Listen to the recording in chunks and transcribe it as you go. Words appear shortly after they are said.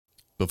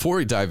Before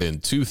we dive in,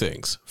 two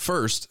things.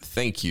 First,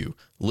 thank you.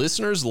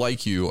 Listeners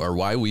like you are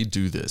why we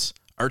do this.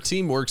 Our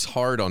team works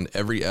hard on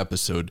every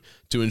episode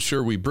to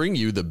ensure we bring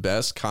you the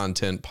best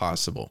content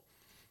possible.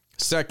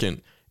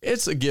 Second,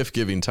 it's a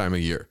gift-giving time of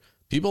year.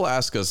 People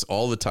ask us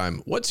all the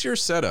time, what's your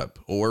setup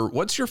or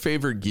what's your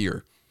favorite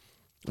gear?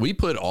 We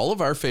put all of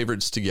our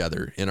favorites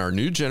together in our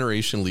New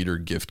Generation Leader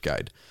gift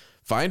guide.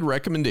 Find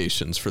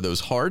recommendations for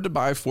those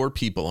hard-to-buy-for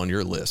people on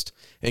your list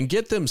and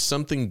get them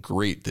something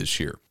great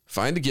this year.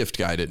 Find the gift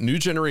guide at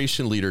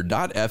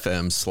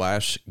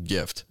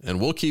newgenerationleader.fm/gift, and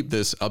we'll keep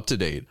this up to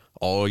date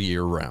all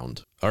year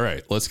round. All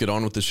right, let's get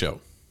on with the show.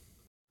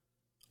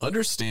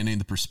 Understanding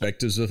the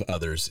perspectives of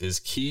others is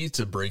key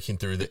to breaking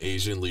through the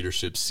Asian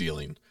leadership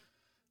ceiling.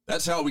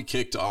 That's how we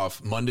kicked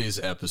off Monday's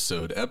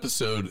episode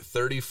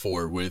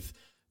 34, with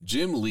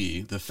Jim Lee,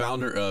 the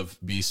founder of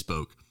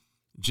Bespoke.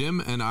 Jim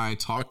and I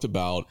talked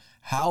about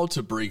how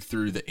to break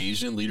through the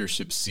Asian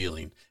leadership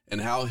ceiling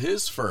and how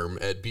his firm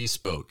at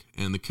Bespoke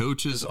and the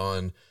coaches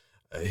on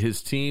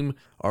his team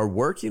are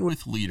working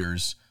with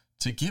leaders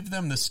to give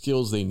them the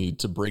skills they need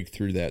to break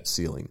through that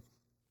ceiling.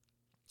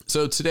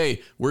 So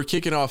today we're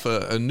kicking off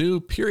a new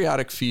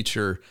periodic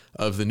feature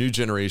of the New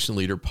Generation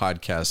Leader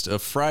podcast, a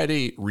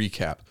Friday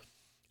recap.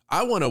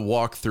 I want to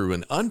walk through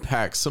and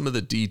unpack some of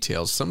the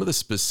details, some of the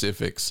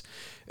specifics,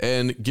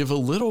 and give a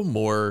little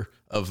more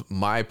of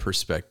my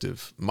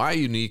perspective, my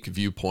unique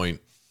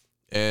viewpoint.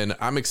 And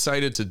I'm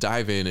excited to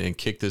dive in and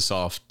kick this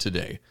off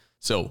today.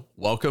 So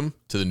welcome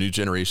to the New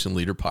Generation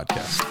Leader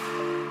podcast.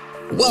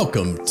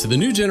 Welcome to the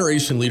New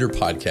Generation Leader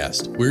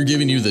podcast. We're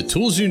giving you the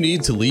tools you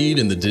need to lead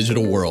in the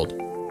digital world.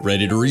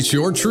 Ready to reach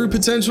your true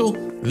potential?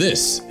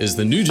 This is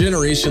the New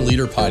Generation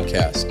Leader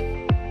podcast.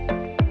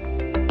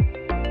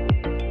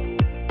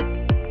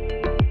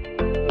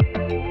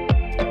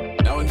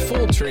 Now, in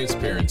full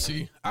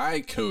transparency, I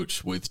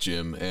coach with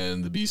Jim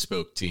and the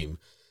Bespoke team,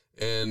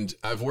 and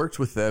I've worked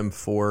with them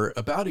for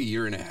about a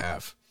year and a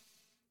half.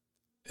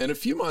 And a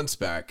few months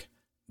back,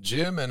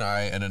 Jim and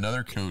I and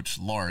another coach,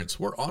 Lawrence,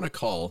 were on a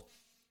call.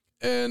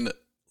 And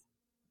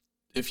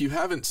if you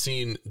haven't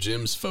seen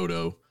Jim's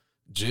photo,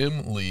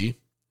 Jim Lee,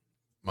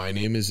 my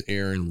name is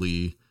Aaron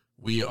Lee.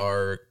 We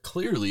are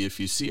clearly, if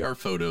you see our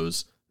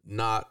photos,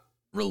 not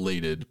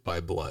related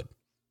by blood.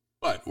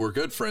 But we're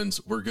good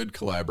friends. We're good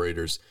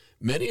collaborators.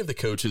 Many of the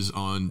coaches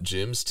on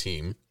Jim's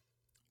team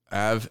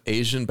have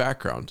Asian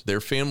background.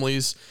 Their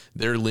families,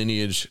 their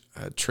lineage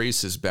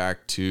traces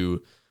back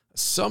to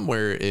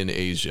somewhere in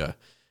Asia,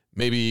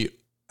 maybe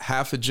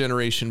half a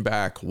generation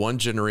back, 1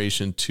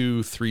 generation,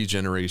 2, 3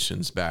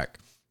 generations back.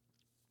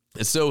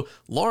 And so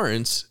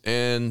Lawrence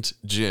and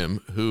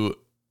Jim,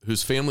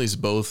 whose families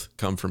both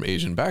come from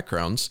Asian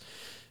backgrounds,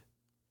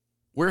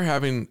 we're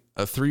having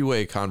a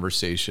 3-way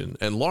conversation.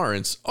 And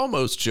Lawrence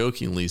almost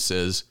jokingly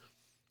says,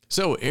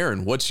 "So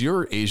Aaron, what's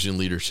your Asian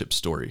leadership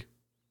story?"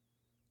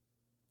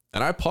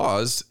 And I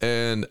paused,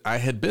 and I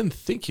had been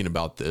thinking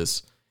about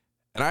this,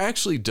 and I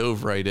actually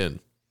dove right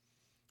in.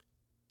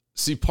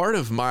 See, part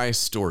of my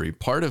story,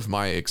 part of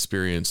my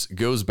experience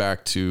goes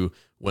back to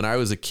when I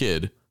was a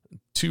kid,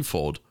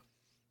 twofold.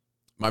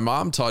 My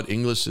mom taught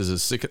English as a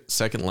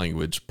second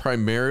language,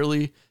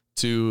 primarily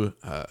to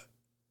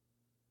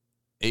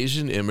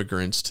Asian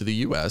immigrants to the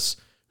U.S.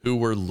 who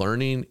were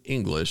learning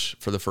English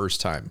for the first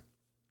time.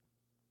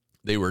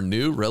 They were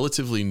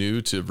relatively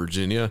new to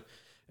Virginia,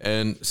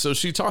 and so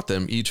she taught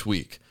them each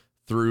week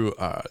through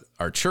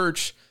our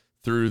church,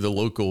 through the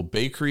local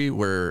bakery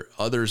where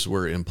others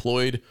were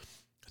employed.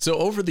 So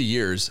over the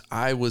years,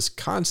 I was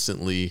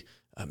constantly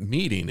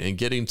meeting and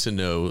getting to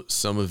know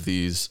some of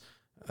these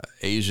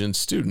Asian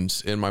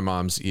students in my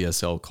mom's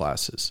ESL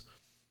classes.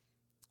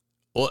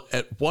 Well,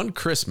 at one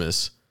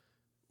Christmas,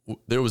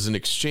 there was an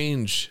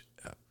exchange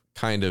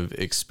kind of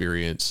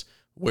experience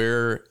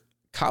where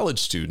college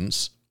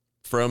students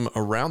from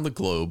around the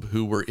globe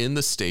who were in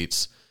the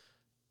States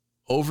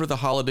over the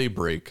holiday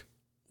break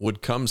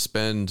would come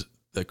spend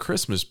the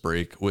Christmas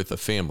break with a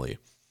family.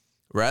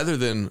 Rather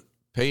than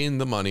paying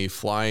the money,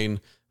 flying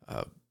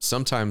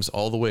sometimes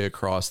all the way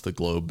across the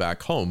globe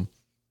back home,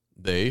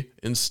 they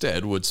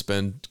instead would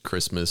spend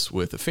Christmas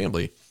with a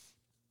family.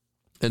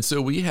 And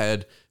so we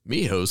had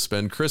Miho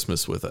spend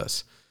Christmas with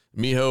us.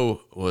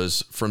 Miho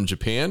was from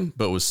Japan,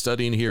 but was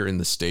studying here in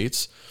the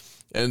States.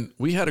 And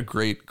we had a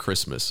great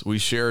Christmas. We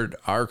shared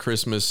our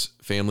Christmas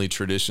family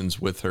traditions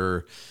with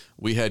her.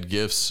 We had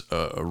gifts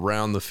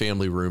around the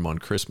family room on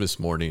Christmas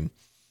morning.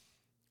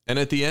 And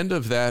at the end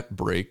of that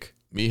break,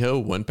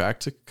 Miho went back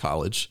to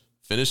college,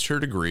 finished her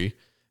degree,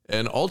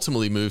 and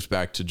ultimately moved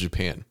back to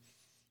Japan.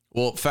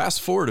 Well,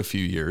 fast forward a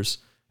few years,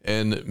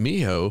 and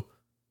Miho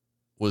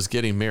was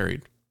getting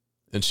married.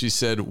 And she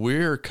said,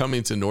 "We're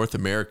coming to North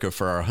America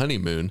for our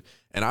honeymoon,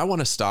 and I want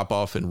to stop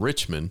off in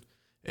Richmond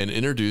and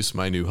introduce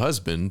my new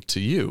husband to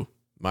you,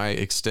 my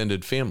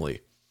extended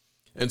family."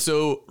 And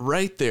so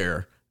right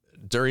there,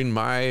 during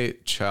my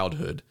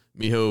childhood,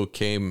 Miho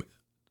came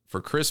for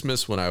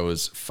Christmas when I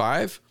was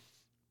 5,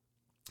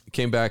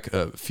 came back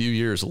a few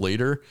years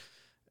later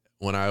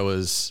when I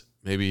was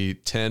maybe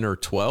 10 or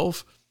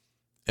 12.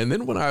 And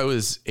then when I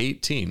was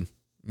 18,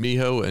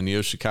 Miho and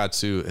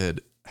Yoshikatsu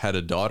had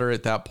a daughter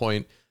at that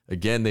point.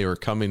 Again, they were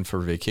coming for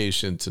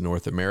vacation to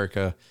North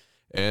America,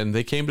 and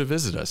they came to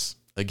visit us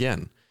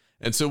again.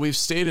 And so we've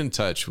stayed in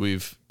touch.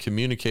 We've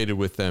communicated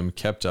with them,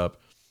 kept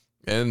up,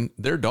 and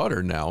their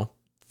daughter now,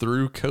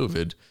 through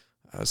COVID,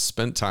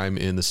 spent time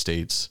in the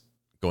States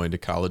going to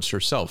college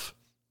herself.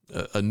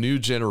 A new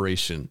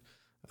generation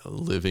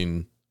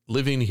living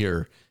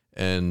here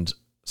and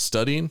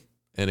studying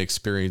and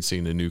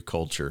experiencing a new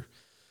culture.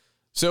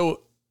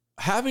 So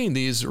having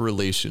these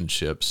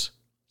relationships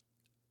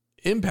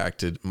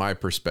impacted my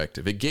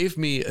perspective. It gave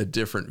me a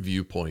different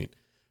viewpoint,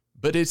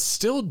 but it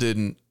still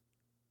didn't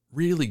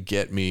really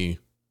get me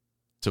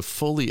to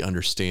fully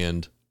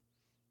understand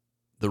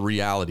the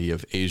reality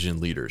of Asian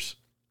leaders.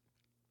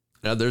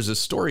 Now, there's a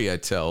story I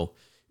tell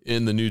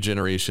in The New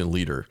Generation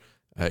Leader.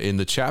 In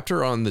the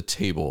chapter on the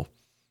table,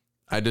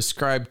 I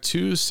describe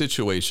two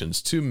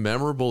situations, two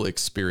memorable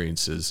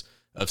experiences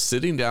of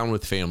sitting down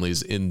with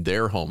families in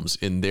their homes,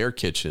 in their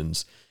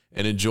kitchens,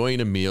 and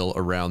enjoying a meal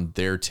around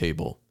their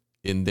table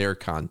in their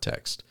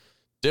context.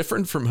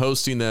 Different from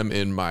hosting them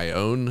in my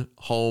own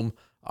home,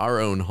 our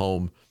own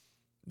home.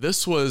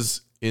 This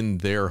was in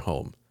their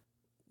home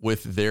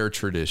with their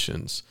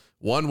traditions.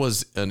 One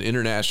was an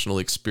international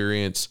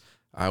experience.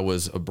 I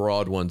was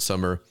abroad one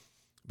summer.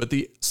 But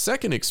the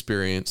second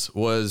experience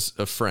was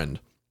a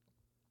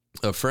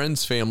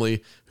friend's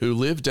family who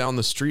lived down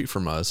the street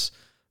from us,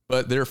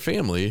 but their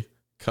family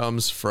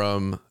comes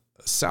from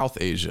South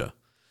Asia.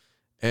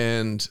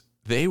 And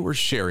they were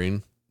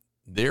sharing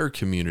their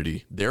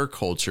community, their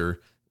culture,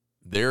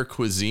 their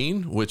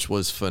cuisine, which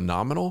was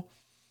phenomenal.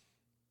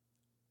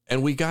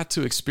 And we got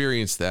to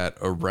experience that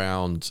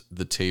around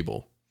the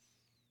table.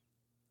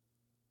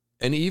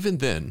 And even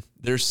then,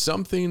 there's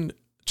something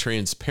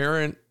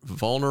transparent,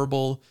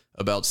 vulnerable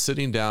about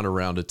sitting down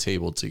around a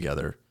table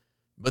together,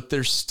 but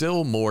there's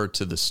still more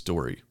to the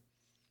story.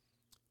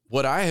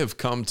 What I have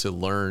come to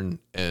learn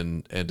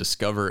and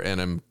discover, and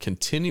I'm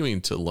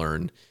continuing to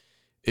learn,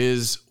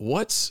 is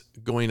what's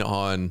going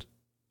on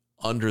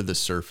under the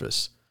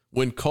surface.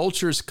 When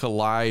cultures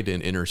collide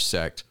and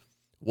intersect,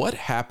 what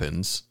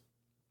happens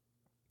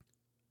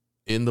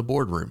in the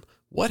boardroom?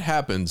 What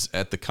happens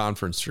at the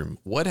conference room?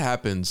 What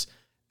happens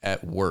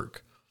at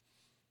work?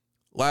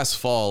 Last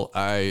fall,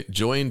 I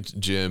joined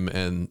Jim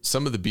and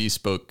some of the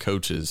Bespoke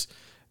coaches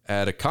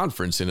at a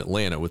conference in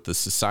Atlanta with the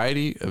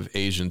Society of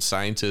Asian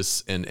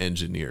Scientists and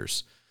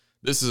Engineers.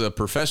 This is a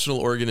professional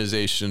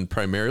organization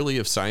primarily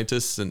of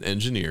scientists and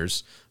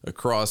engineers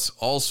across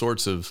all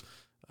sorts of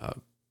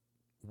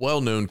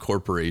well-known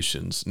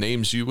corporations,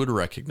 names you would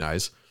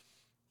recognize.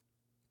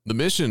 The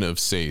mission of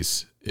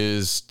SACE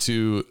is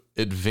to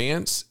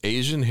advance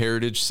Asian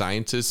heritage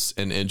scientists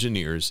and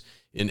engineers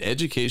in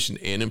education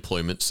and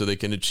employment so they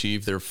can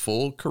achieve their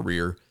full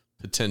career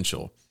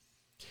potential.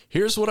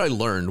 Here's what I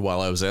learned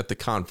while I was at the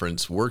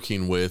conference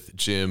working with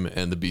Jim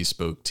and the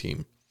Bespoke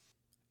team.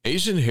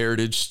 Asian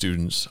heritage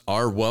students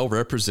are well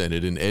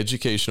represented in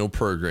educational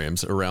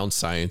programs around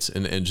science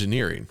and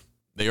engineering.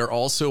 They are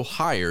also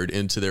hired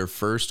into their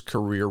first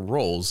career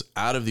roles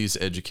out of these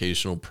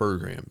educational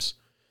programs.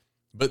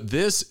 But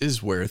this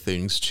is where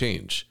things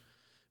change.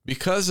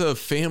 Because of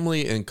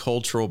family and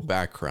cultural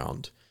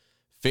background,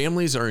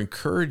 families are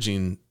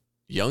encouraging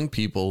young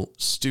people,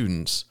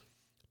 students,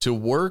 to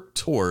work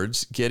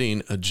towards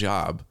getting a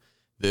job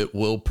that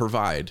will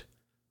provide,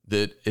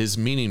 that is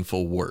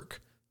meaningful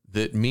work,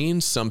 that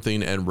means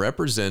something and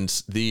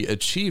represents the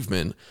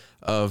achievement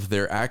of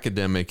their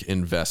academic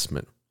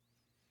investment.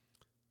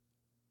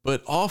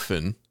 But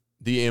often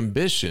the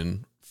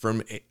ambition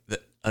from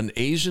an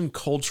Asian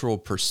cultural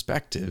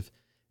perspective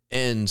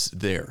ends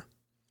there.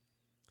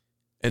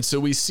 And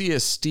so we see a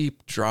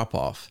steep drop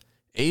off.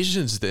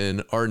 Asians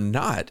then are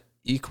not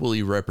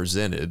equally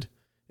represented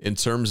in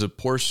terms of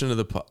portion of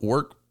the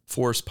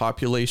workforce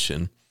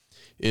population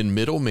in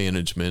middle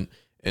management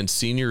and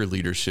senior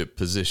leadership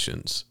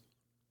positions.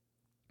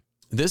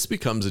 This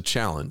becomes a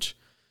challenge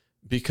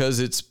because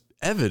it's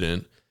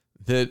evident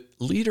that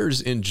leaders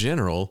in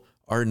general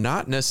are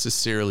not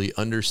necessarily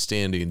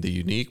understanding the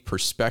unique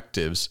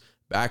perspectives,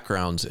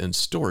 backgrounds, and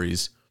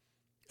stories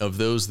of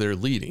those they're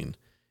leading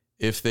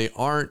if they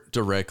aren't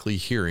directly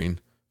hearing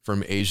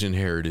from Asian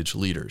heritage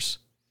leaders.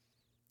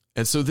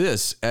 And so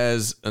this,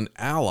 as an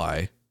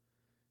ally,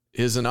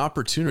 is an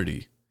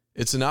opportunity.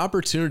 It's an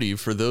opportunity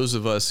for those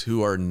of us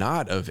who are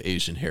not of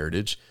Asian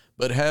heritage,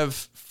 but have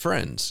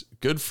friends,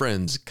 good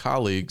friends,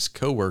 colleagues,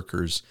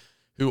 coworkers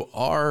who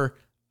are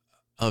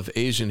of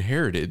Asian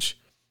heritage.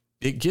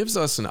 It gives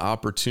us an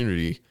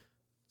opportunity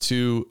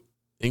to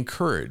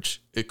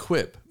encourage,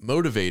 equip,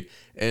 motivate,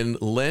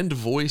 and lend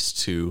voice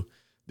to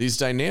these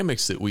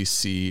dynamics that we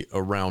see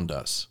around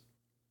us.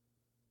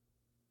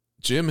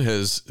 Jim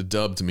has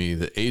dubbed me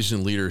the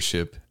Asian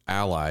leadership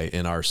ally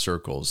in our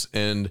circles.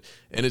 And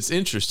it's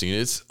interesting.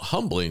 It's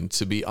humbling,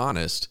 to be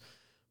honest.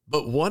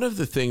 But one of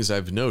the things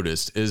I've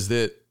noticed is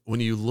that when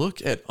you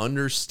look at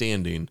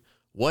understanding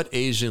what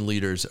Asian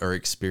leaders are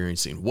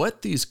experiencing,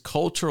 what these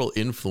cultural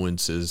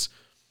influences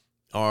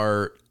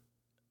are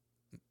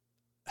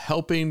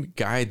helping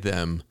guide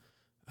them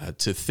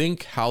to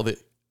think how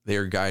they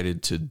are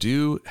guided to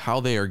do, how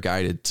they are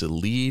guided to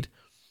lead.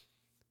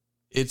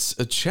 It's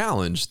a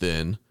challenge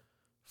then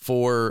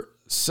for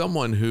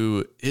someone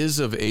who is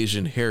of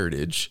Asian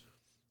heritage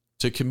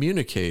to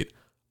communicate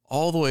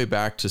all the way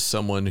back to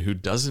someone who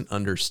doesn't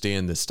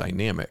understand this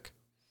dynamic.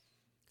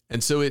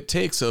 And so it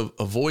takes a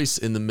voice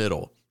in the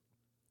middle,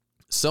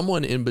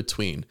 someone in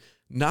between,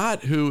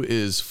 not who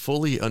is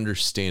fully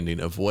understanding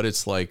of what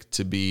it's like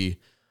to be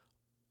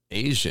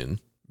Asian,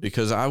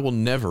 because I will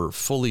never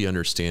fully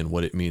understand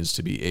what it means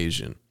to be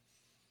Asian.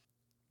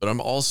 But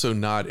I'm also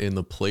not in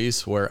the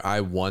place where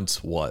I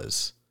once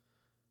was.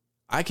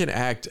 I can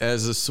act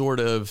as a sort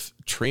of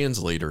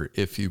translator,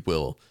 if you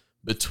will,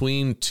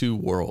 between two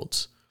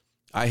worlds.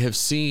 I have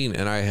seen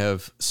and I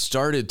have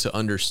started to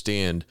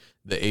understand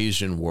the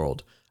Asian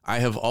world. I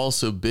have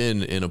also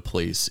been in a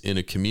place, in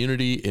a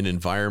community, in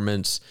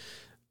environments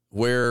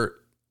where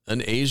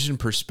an Asian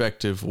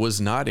perspective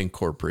was not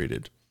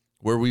incorporated,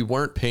 where we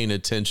weren't paying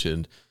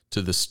attention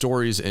to the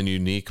stories and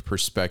unique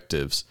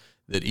perspectives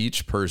that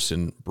each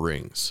person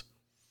brings.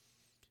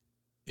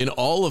 In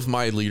all of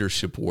my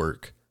leadership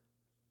work,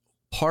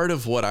 part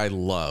of what I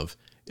love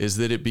is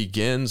that it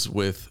begins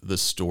with the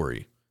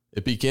story.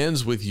 It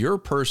begins with your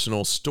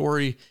personal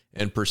story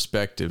and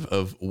perspective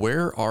of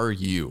where are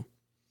you?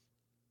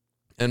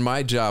 And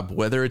my job,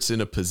 whether it's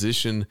in a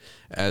position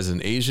as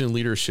an Asian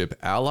leadership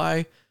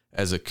ally,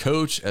 as a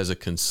coach, as a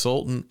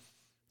consultant,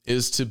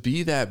 is to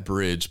be that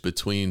bridge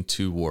between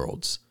two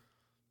worlds.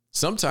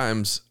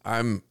 Sometimes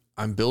I'm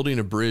building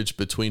a bridge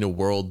between a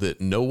world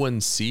that no one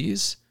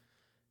sees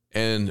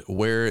and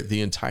where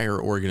the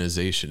entire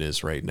organization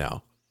is right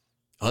now.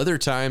 Other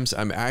times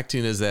I'm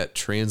acting as that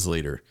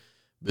translator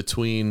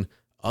between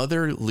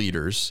other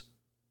leaders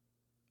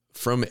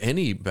from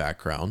any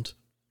background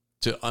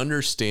to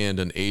understand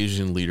an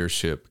Asian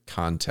leadership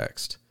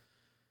context.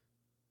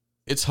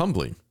 It's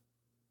humbling,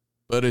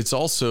 but it's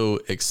also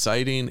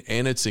exciting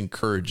and it's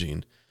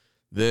encouraging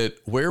that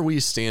where we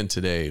stand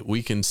today,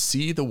 we can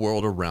see the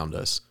world around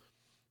us.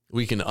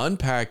 We can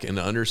unpack and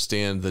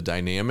understand the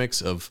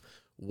dynamics of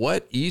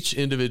what each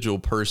individual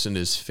person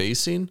is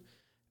facing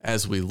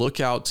as we look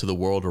out to the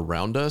world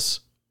around us.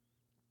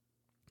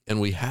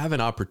 And we have an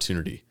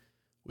opportunity.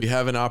 We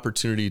have an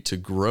opportunity to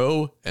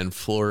grow and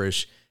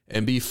flourish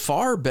and be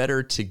far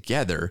better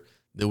together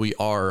than we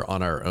are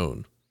on our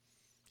own.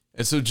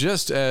 And so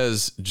just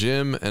as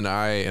Jim and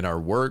I in our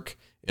work,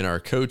 in our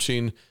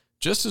coaching,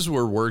 just as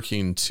we're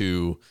working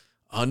to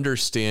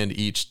understand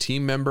each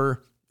team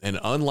member and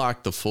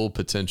unlock the full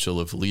potential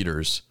of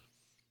leaders,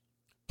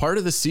 part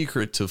of the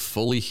secret to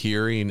fully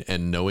hearing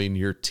and knowing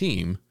your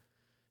team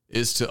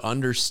is to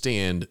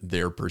understand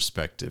their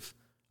perspective,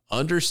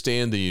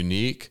 understand the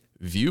unique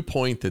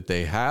viewpoint that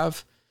they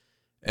have,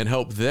 and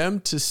help them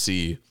to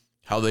see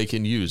how they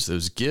can use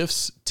those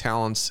gifts,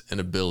 talents, and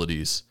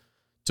abilities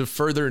to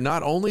further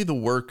not only the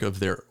work of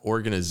their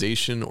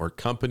organization or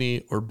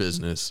company or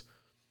business,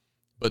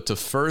 but to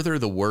further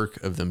the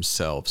work of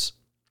themselves,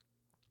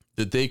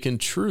 that they can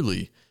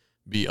truly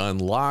be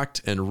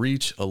unlocked and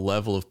reach a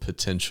level of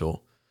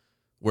potential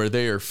where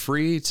they are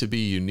free to be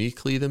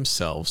uniquely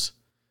themselves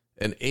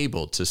and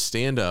able to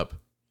stand up,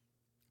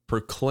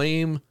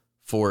 proclaim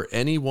for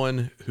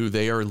anyone who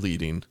they are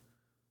leading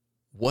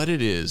what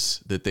it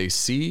is that they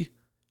see,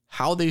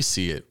 how they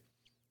see it,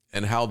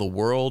 and how the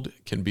world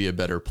can be a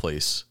better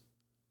place.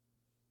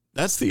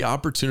 That's the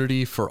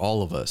opportunity for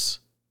all of us.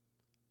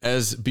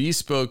 As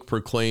Bespoke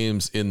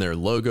proclaims in their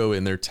logo,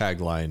 in their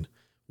tagline,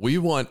 we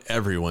want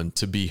everyone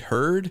to be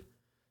heard,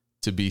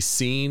 to be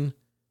seen,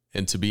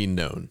 and to be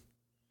known.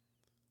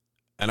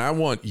 And I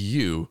want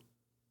you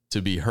to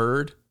be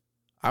heard,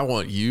 I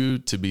want you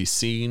to be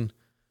seen,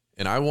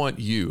 and I want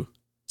you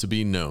to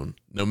be known.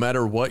 No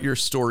matter what your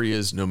story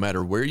is, no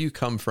matter where you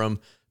come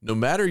from, no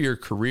matter your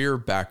career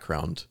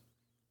background,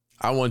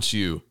 I want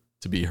you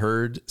to be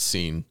heard,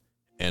 seen,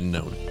 and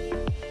known.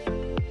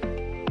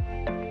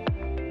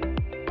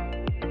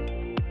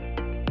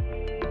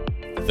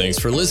 Thanks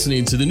for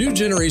listening to the New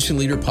Generation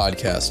Leader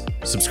podcast.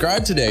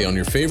 Subscribe today on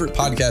your favorite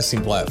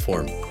podcasting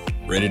platform.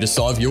 Ready to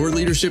solve your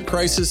leadership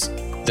crisis?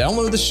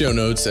 Download the show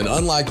notes and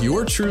unlock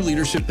your true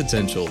leadership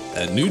potential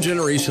at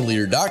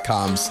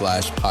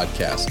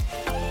newgenerationleader.com/podcast.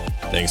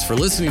 Thanks for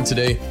listening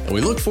today, and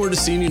we look forward to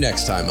seeing you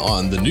next time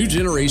on the New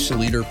Generation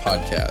Leader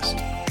podcast.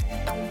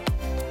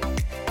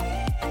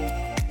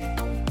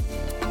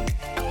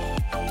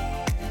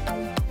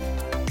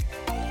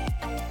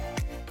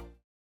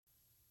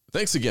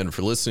 Thanks again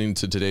for listening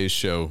to today's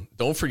show.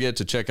 Don't forget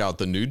to check out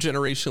the New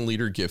Generation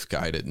Leader gift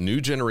guide at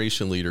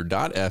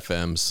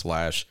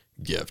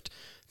newgenerationleader.fm/gift.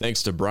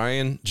 Thanks to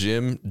Brian,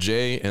 Jim,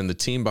 Jay, and the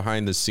team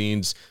behind the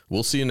scenes.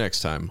 We'll see you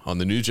next time on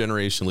the New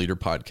Generation Leader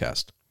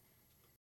podcast.